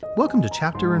Welcome to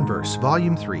Chapter and Verse,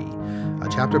 Volume 3, a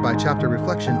chapter-by-chapter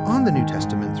reflection on the New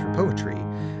Testament through poetry,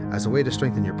 as a way to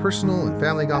strengthen your personal and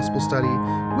family gospel study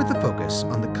with a focus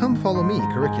on the Come Follow Me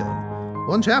curriculum.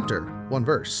 One chapter, one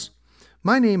verse.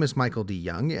 My name is Michael D.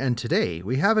 Young, and today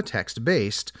we have a text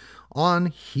based on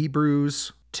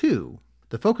Hebrews 2.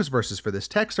 The focus verses for this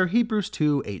text are Hebrews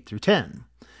 2, 8 through 10.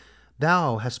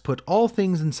 Thou hast put all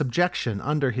things in subjection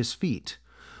under his feet.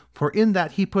 For in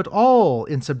that he put all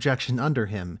in subjection under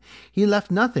him, he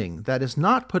left nothing that is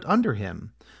not put under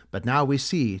him. But now we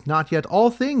see not yet all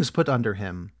things put under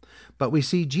him. But we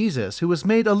see Jesus, who was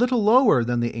made a little lower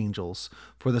than the angels,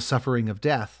 for the suffering of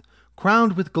death,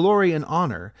 crowned with glory and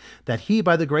honor, that he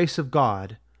by the grace of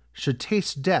God should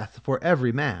taste death for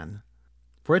every man.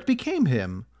 For it became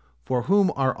him, for whom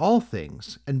are all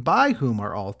things, and by whom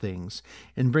are all things,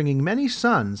 in bringing many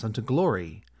sons unto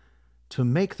glory, to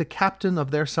make the captain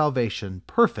of their salvation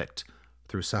perfect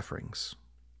through sufferings.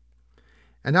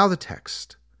 And now the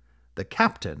text, the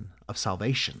captain of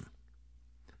salvation.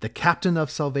 The captain of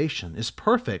salvation is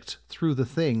perfect through the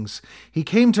things he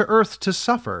came to earth to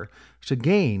suffer, to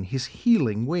gain his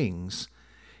healing wings.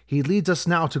 He leads us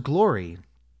now to glory,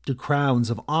 to crowns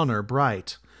of honor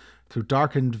bright, through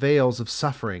darkened veils of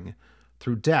suffering,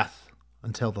 through death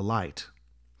until the light.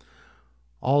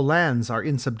 All lands are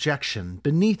in subjection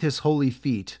beneath his holy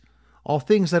feet. All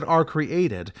things that are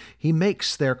created, he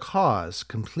makes their cause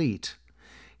complete.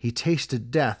 He tasted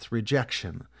death,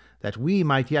 rejection, that we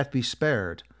might yet be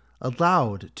spared,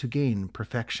 allowed to gain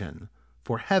perfection,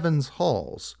 for heaven's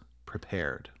halls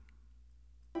prepared.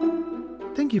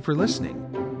 Thank you for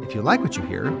listening. If you like what you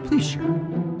hear, please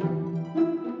share.